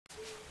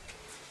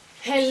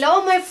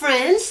Hello, my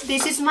friends.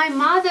 This is my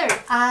mother,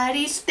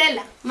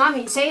 Aristela.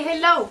 Mami, say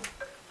hello.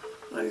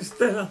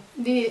 Aristela.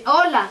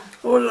 Hola.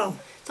 Hola.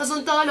 Estos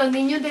son todos los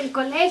niños del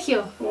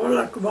colegio.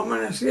 Hola, ¿cómo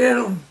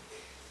amanecieron?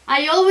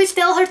 I always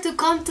tell her to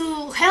come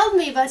to help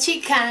me, but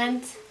she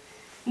can't.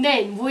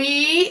 Then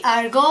we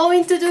are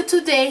going to do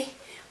today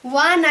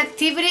one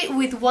activity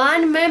with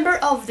one member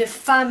of the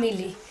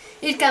family.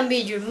 It can be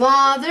your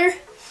mother,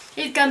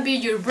 it can be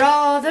your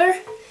brother,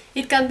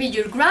 it can be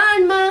your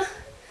grandma,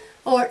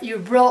 or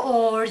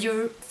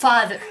your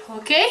father,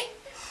 okay?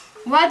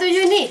 What do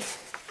you need?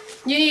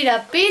 You need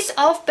a piece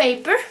of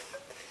paper.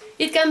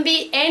 It can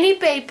be any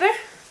paper.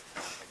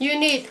 You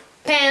need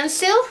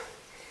pencil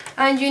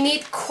and you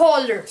need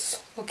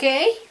colors,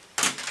 okay?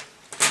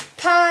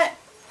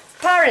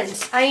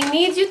 Parents, I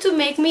need you to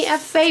make me a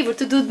favor,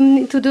 to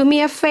do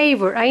me a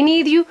favor. I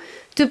need you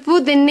to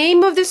put the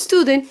name of the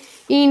student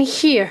in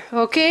here,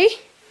 okay?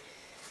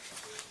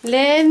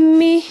 Let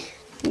me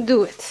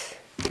do it.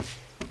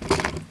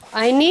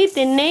 I need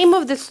the name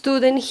of the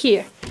student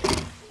here.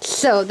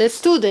 So, the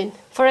student,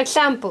 for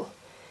example,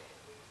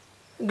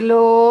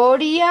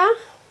 Gloria.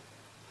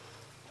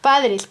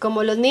 Padres,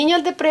 como los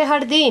niños de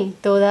prejardín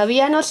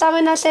todavía no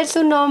saben hacer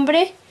su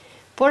nombre,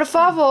 por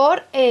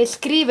favor,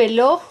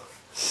 escríbelo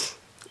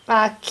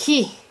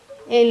aquí,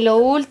 en lo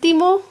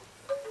último,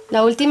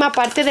 la última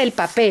parte del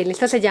papel.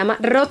 Esto se llama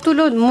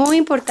rótulo, muy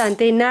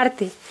importante en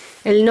arte.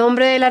 El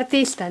nombre del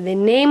artista, the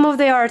name of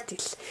the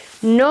artist.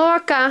 No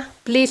acá,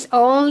 please,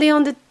 only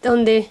on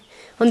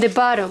the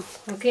bottom,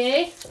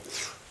 okay?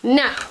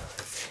 Now,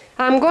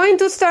 I'm going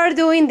to start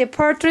doing the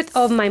portrait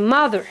of my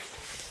mother.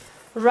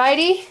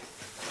 Ready?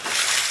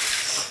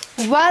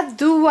 What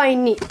do I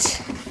need?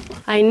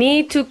 I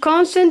need to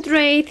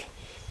concentrate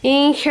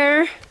in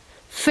her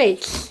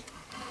face.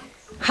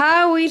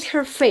 How is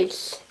her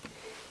face?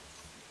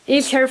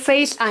 Is her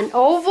face an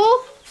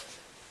oval,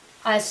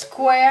 a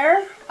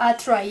square, a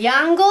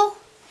triangle?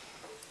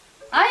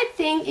 I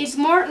think it's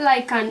more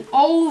like an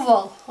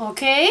oval,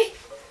 okay?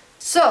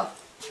 So,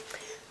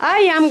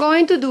 I am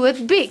going to do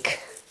it big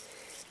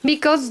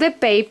because the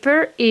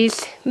paper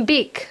is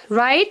big,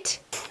 right?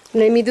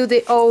 Let me do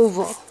the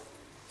oval.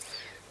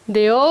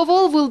 The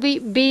oval will be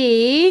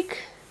big.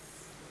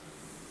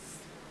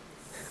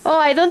 Oh,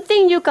 I don't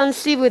think you can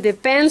see with the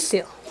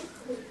pencil.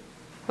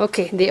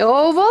 Okay, the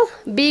oval,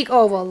 big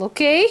oval,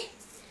 okay?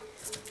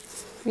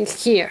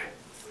 It's here.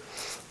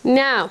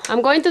 Now,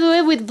 I'm going to do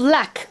it with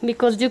black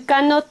because you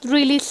cannot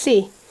really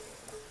see.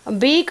 A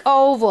big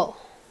oval.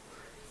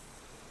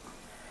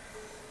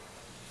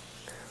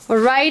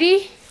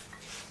 Alrighty?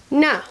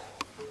 Now,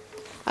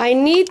 I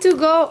need to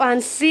go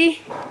and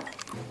see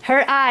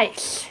her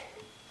eyes.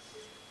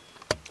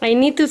 I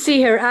need to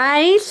see her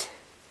eyes.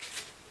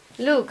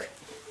 Look,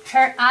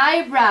 her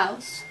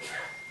eyebrows.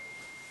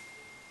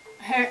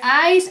 Her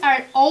eyes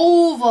are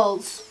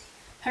ovals.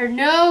 Her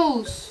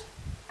nose.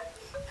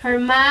 Her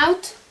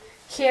mouth.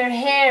 Her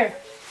hair.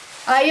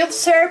 I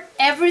observe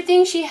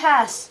everything she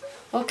has,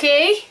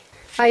 okay?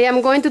 I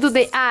am going to do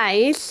the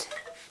eyes.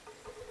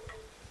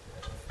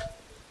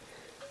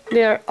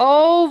 They are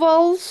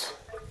ovals.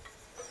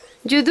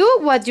 You do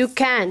what you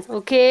can,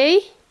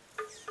 okay?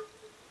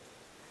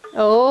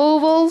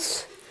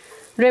 Ovals.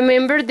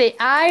 Remember the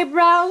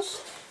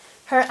eyebrows.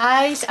 Her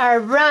eyes are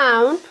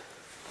brown,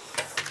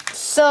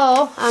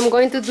 so I'm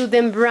going to do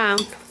them brown.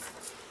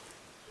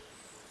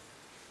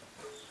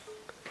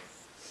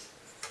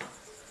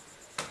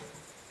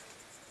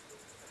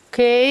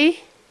 Okay.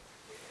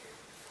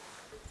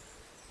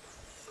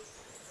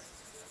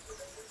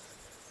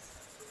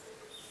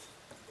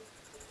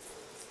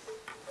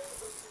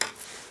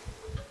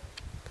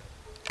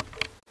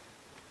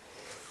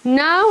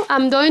 Now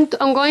I'm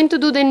going to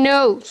do the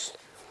nose.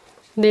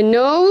 The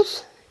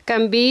nose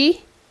can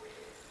be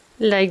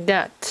like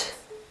that.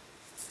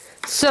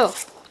 So,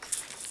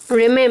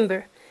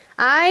 remember,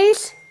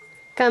 eyes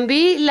can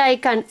be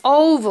like an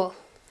oval.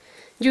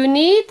 You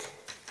need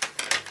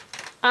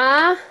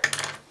a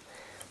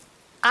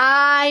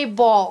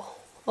eyeball,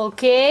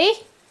 okay?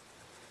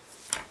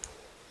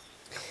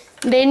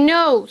 The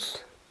nose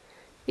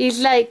is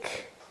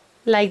like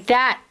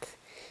that.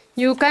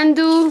 You can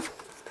do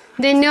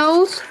the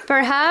nose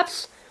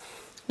perhaps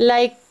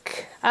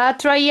like a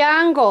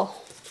triangle,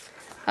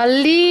 a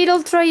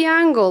little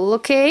triangle,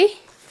 okay?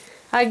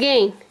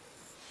 Again,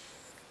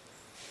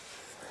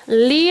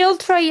 little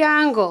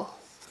triangle.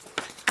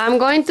 I'm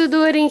going to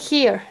do it in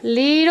here,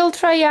 little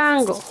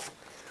triangle.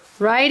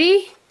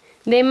 Righty?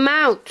 The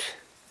mouth.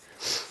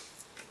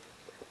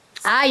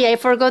 I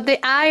forgot the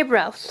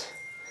eyebrows.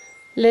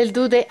 Let's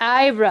do the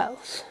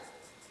eyebrows.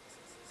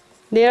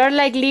 They are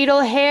like little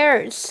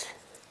hairs.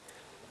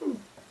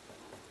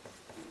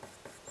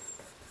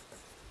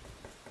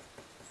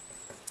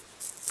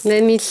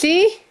 Let me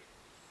see.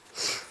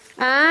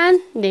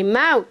 And the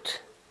mouth.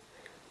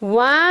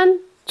 1,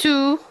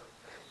 2,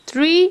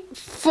 3,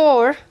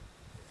 4.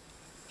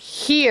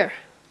 Here.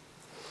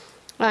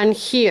 And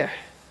here.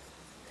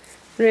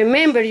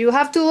 Remember, you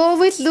have to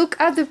always look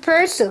at the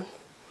person.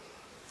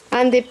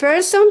 And the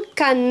person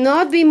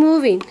cannot be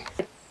moving.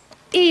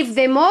 if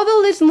the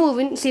model is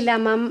moving, si el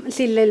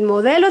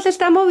modelo se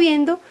está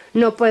moviendo,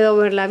 no puedo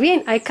verla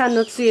bien. I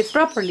cannot see it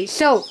properly.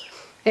 So,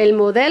 el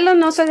modelo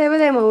no se debe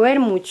de mover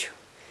mucho.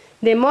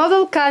 The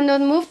model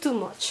cannot move too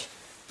much.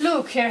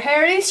 Look, her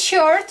hair is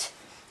short,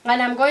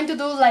 and I'm going to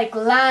do like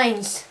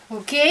lines,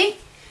 okay?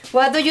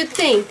 What do you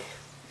think?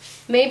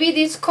 Maybe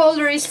this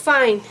color is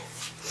fine.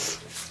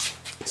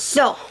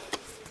 So,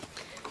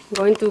 I'm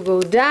going to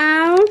go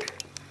down,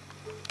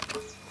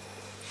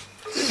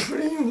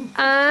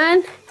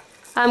 and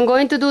I'm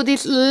going to do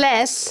this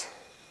less.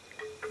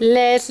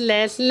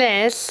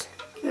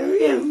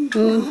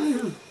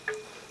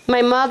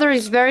 My mother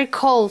is very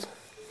cold,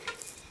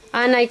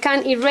 and I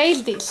can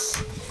erase this.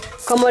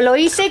 Como lo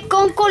hice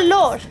con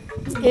color,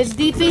 es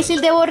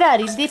difícil de borrar,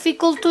 it's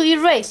difficult to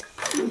erase.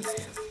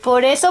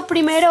 Por eso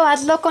primero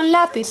hazlo con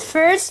lápiz.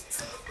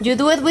 First, you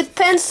do it with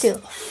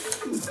pencil.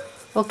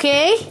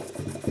 Okay?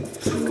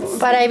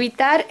 Para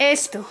evitar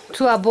esto,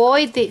 to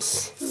avoid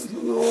this.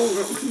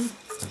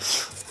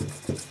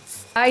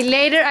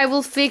 Later I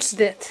will fix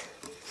that.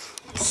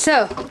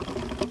 So,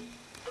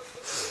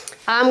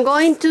 I'm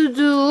going to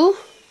do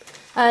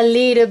a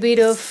little bit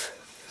of...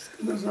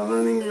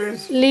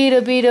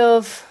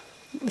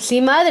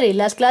 Sí, madre,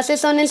 las clases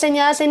son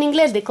enseñadas en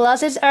inglés. The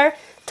classes are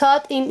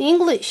taught in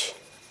English.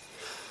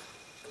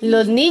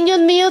 Los niños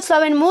míos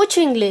saben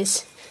mucho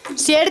inglés.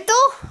 ¿Cierto?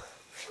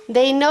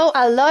 They know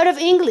a lot of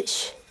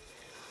English.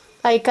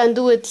 I can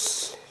do it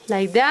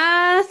like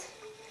that.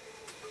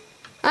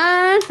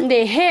 And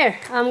the hair.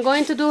 I'm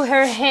going to do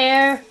her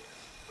hair.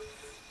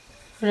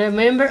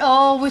 Remember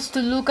always to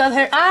look at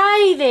her.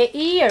 The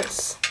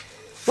ears.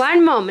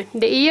 One moment.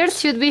 The ears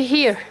should be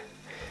here.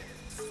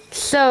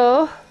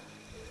 So,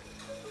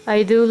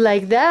 I do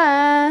like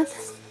that.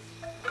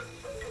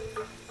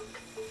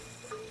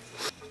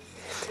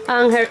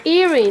 And her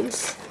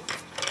earrings.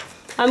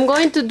 I'm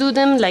going to do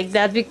them like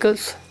that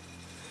because...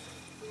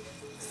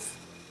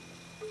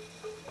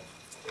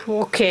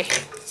 Okay.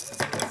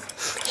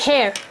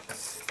 Hair.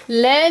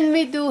 Let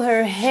me do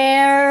her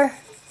hair.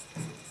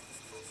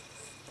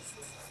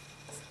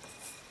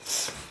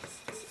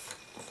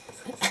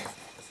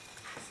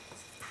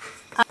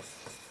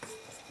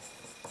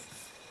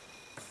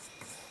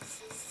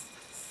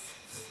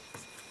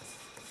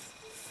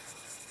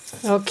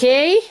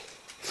 Okay.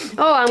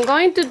 Oh, I'm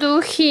going to do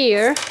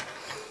here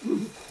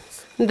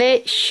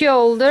the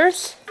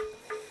shoulders,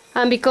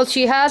 and because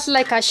she has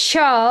like a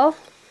shawl,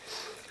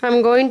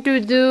 I'm going to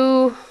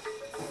do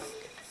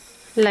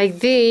like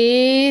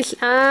this,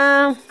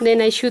 and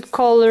then I should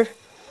color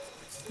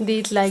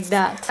this like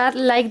that.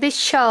 Like the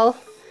shawl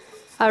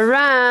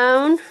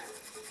around.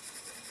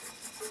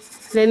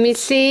 Let me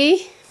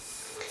see.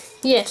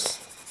 Yes.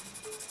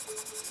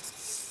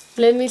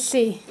 Let me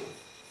see.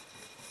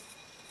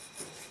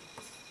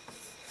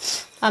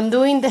 I'm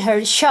doing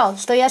her shawl.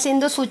 Estoy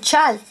haciendo su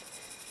chal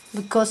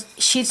because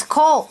she's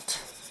cold.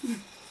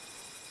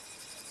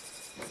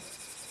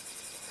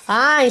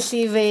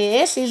 Si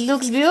ves, it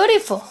looks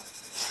beautiful.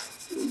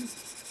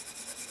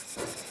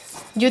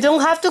 You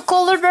don't have to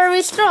color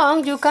very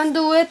strong. You can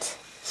do it,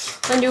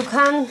 and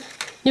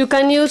you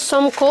can use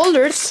some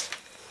colors.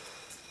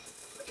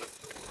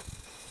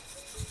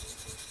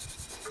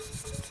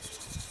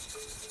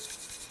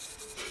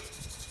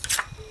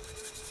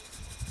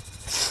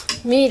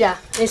 Mira,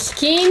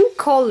 skin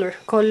color,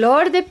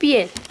 color de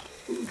piel.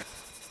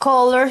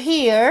 Color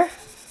here,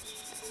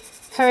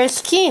 her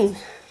skin.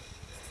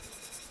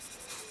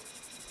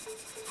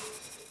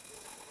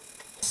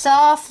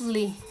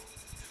 Softly.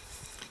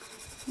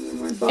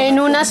 En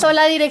una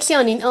sola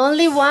dirección, in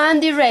only one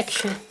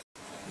direction.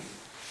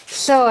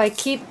 So I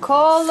keep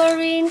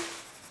coloring.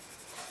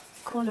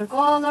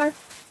 Color.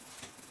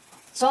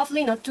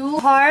 Softly, not too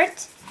hard.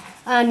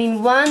 And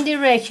in one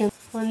direction.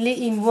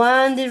 Only in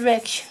one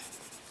direction.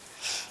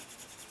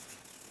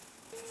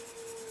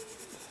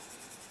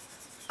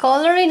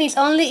 Coloring is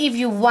only if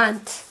you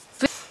want.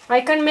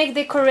 I can make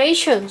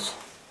decorations.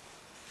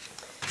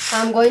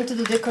 I'm going to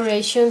do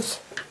decorations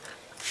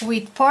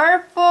with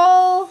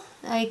purple.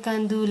 I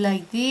can do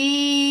like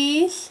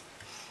this.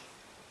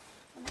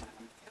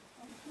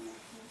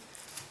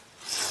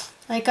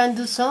 I can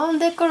do some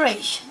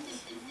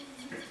decorations.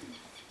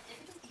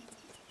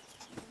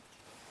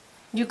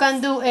 You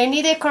can do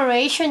any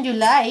decoration you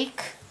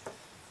like.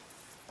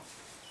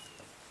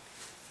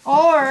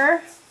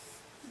 Or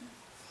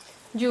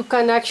you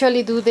can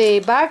actually do the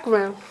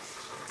background.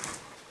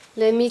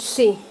 Let me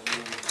see.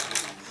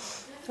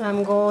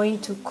 I'm going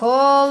to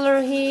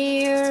color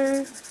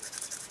here.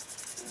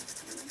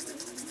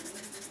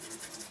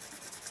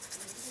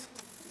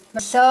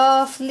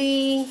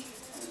 Softly.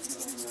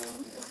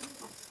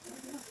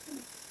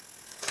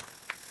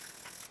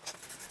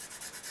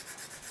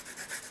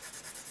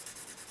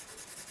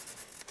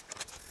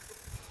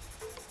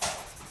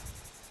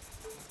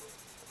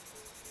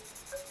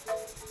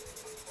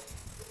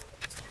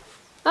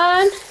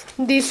 And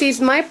this is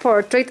my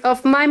portrait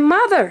of my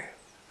mother.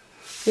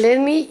 Let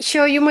me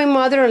show you my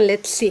mother and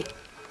let's see.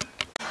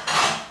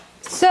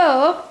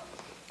 So,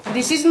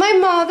 this is my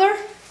mother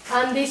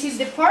and this is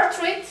the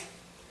portrait.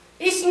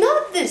 It's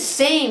not the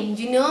same,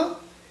 you know,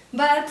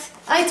 but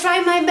I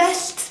try my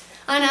best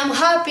and I'm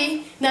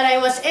happy that I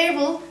was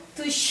able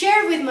to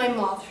share with my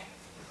mother,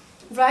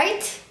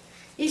 right?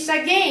 It's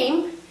a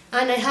game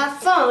and I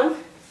have fun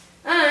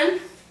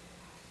and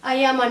I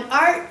am an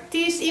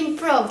artist in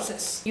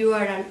process. You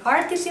are an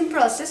artist in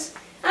process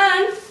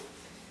and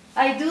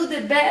I do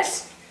the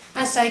best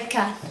as I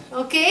can,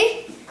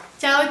 okay?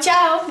 Ciao,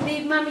 ciao,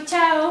 big mommy,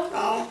 ciao.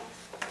 Ciao.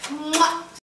 Mwah.